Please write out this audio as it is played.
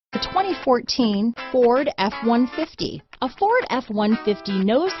The 2014 Ford F-150. A Ford F-150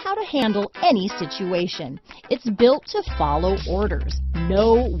 knows how to handle any situation. It's built to follow orders,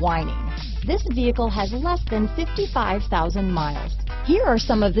 no whining. This vehicle has less than 55,000 miles. Here are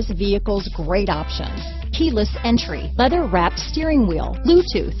some of this vehicle's great options: keyless entry, leather-wrapped steering wheel,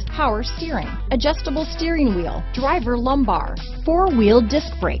 Bluetooth, power steering, adjustable steering wheel, driver lumbar, four-wheel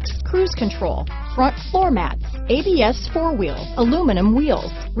disc brakes, cruise control, front floor mats, ABS four-wheel, aluminum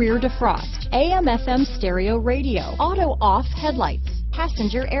wheels, rear defrost, AM/FM stereo radio, auto-off headlights,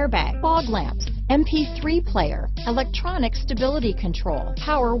 passenger airbag, fog lamps, MP3 player, electronic stability control,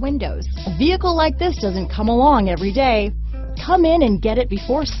 power windows. A vehicle like this doesn't come along every day. Come in and get it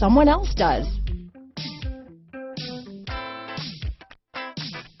before someone else does.